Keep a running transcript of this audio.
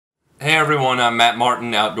Hey everyone, I'm Matt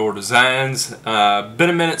Martin, Outdoor Designs. Been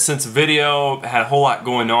a minute since a video, had a whole lot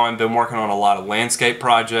going on, been working on a lot of landscape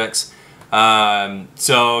projects.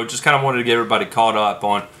 So just kind of wanted to get everybody caught up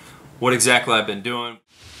on what exactly I've been doing.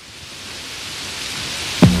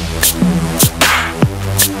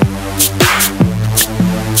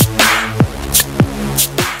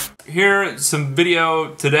 Here, some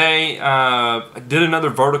video today. I did another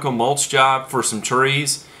vertical mulch job for some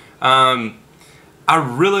trees. I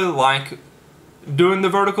really like doing the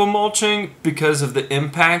vertical mulching because of the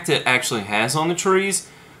impact it actually has on the trees.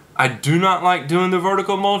 I do not like doing the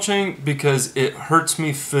vertical mulching because it hurts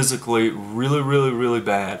me physically really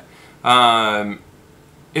bad. It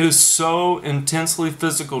is so intensely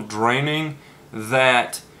physical draining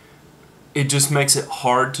that it just makes it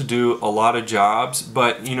hard to do a lot of jobs.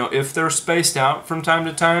 But you know, if they're spaced out from time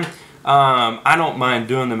to time, I don't mind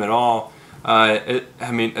doing them at all. I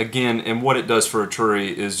mean, again, and what it does for a tree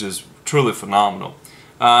is just truly phenomenal.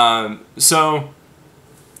 So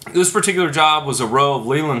this particular job was a row of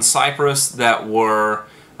Leyland Cypress that were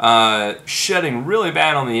shedding really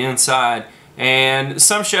bad on the inside, and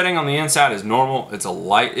some shedding on the inside is normal. It's a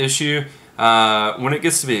light issue. When it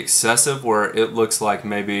gets to be excessive, where it looks like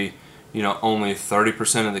maybe, you know, only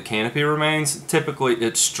 30% of the canopy remains, typically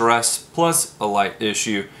it's stress plus a light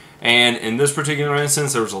issue. And in this particular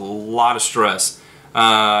instance, there was a lot of stress.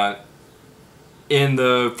 In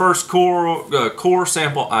the first core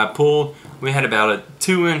sample I pulled, we had about a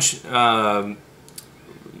 2-inch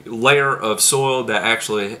layer of soil that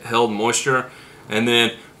actually held moisture. And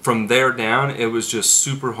then from there down, it was just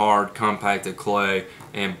super hard compacted clay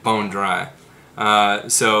and bone dry.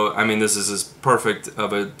 So, I mean, this is as perfect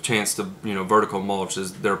of a chance to, you know, vertical mulch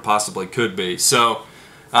as there possibly could be. So,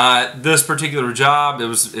 this particular job, it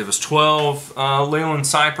was 12 Leyland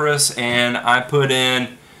Cypress, and I put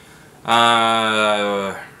in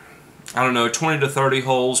I don't know, 20 to 30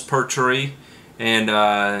 holes per tree, and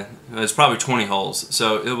it's probably 20 holes.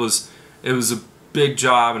 So it was a big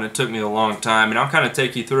job, and it took me a long time. And I'll kind of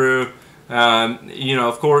take you through. You know,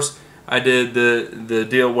 of course, I did the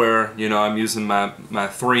deal where, you know, I'm using my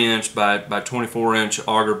 3-inch by 24-inch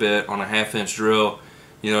auger bit on a 1/2-inch drill.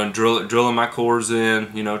 You know, and drilling my cores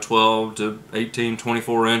in, you know, 12 to 18,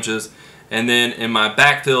 24 inches. And then in my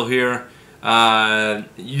backfill here,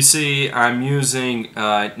 you see I'm using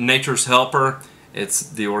Nature's Helper. It's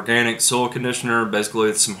the organic soil conditioner.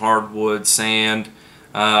 Basically, it's some hardwood, sand,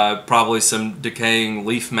 probably some decaying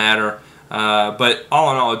leaf matter. But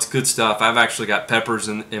all in all, it's good stuff. I've actually got peppers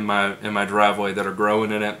in my driveway that are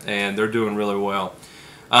growing in it, and they're doing really well.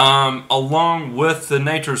 Along with the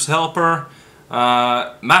Nature's Helper,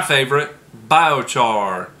 my favorite,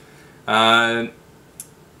 biochar.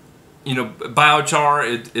 You know,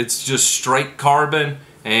 biochar, it's just straight carbon,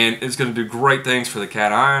 and it's going to do great things for the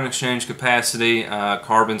cation exchange capacity.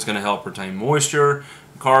 Carbon's going to help retain moisture.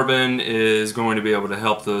 Carbon is going to be able to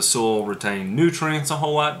help the soil retain nutrients a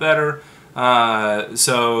whole lot better.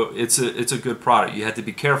 So it's a good product. You have to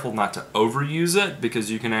be careful not to overuse it because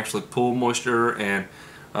you can actually pull moisture and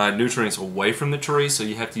nutrients away from the tree, so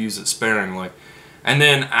you have to use it sparingly. And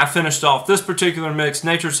then I finished off this particular mix,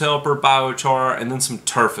 Nature's Helper, biochar, and then some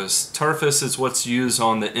Turface. Turface is what's used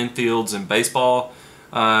on the infields and baseball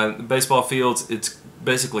fields. It's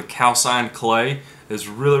basically calcined clay. It's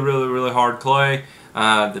really hard clay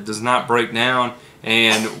that does not break down.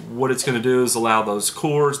 And what it's going to do is allow those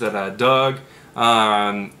cores that I dug,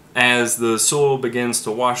 as the soil begins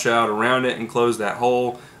to wash out around it and close that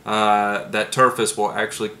hole, that Turface will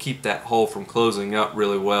actually keep that hole from closing up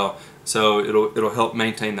really well. So it'll help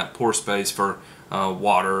maintain that pore space for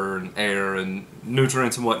water and air and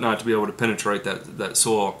nutrients and whatnot to be able to penetrate that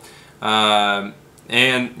soil.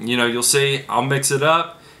 And you know, you'll see I'll mix it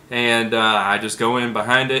up, and I just go in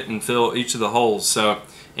behind it and fill each of the holes. So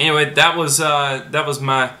anyway, that was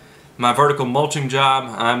my vertical mulching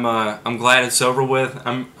job. I'm glad it's over with.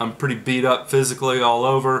 I'm pretty beat up physically all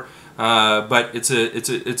over, but it's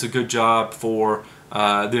a good job for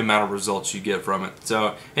the amount of results you get from it.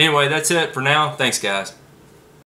 So anyway, that's it for now. Thanks, guys.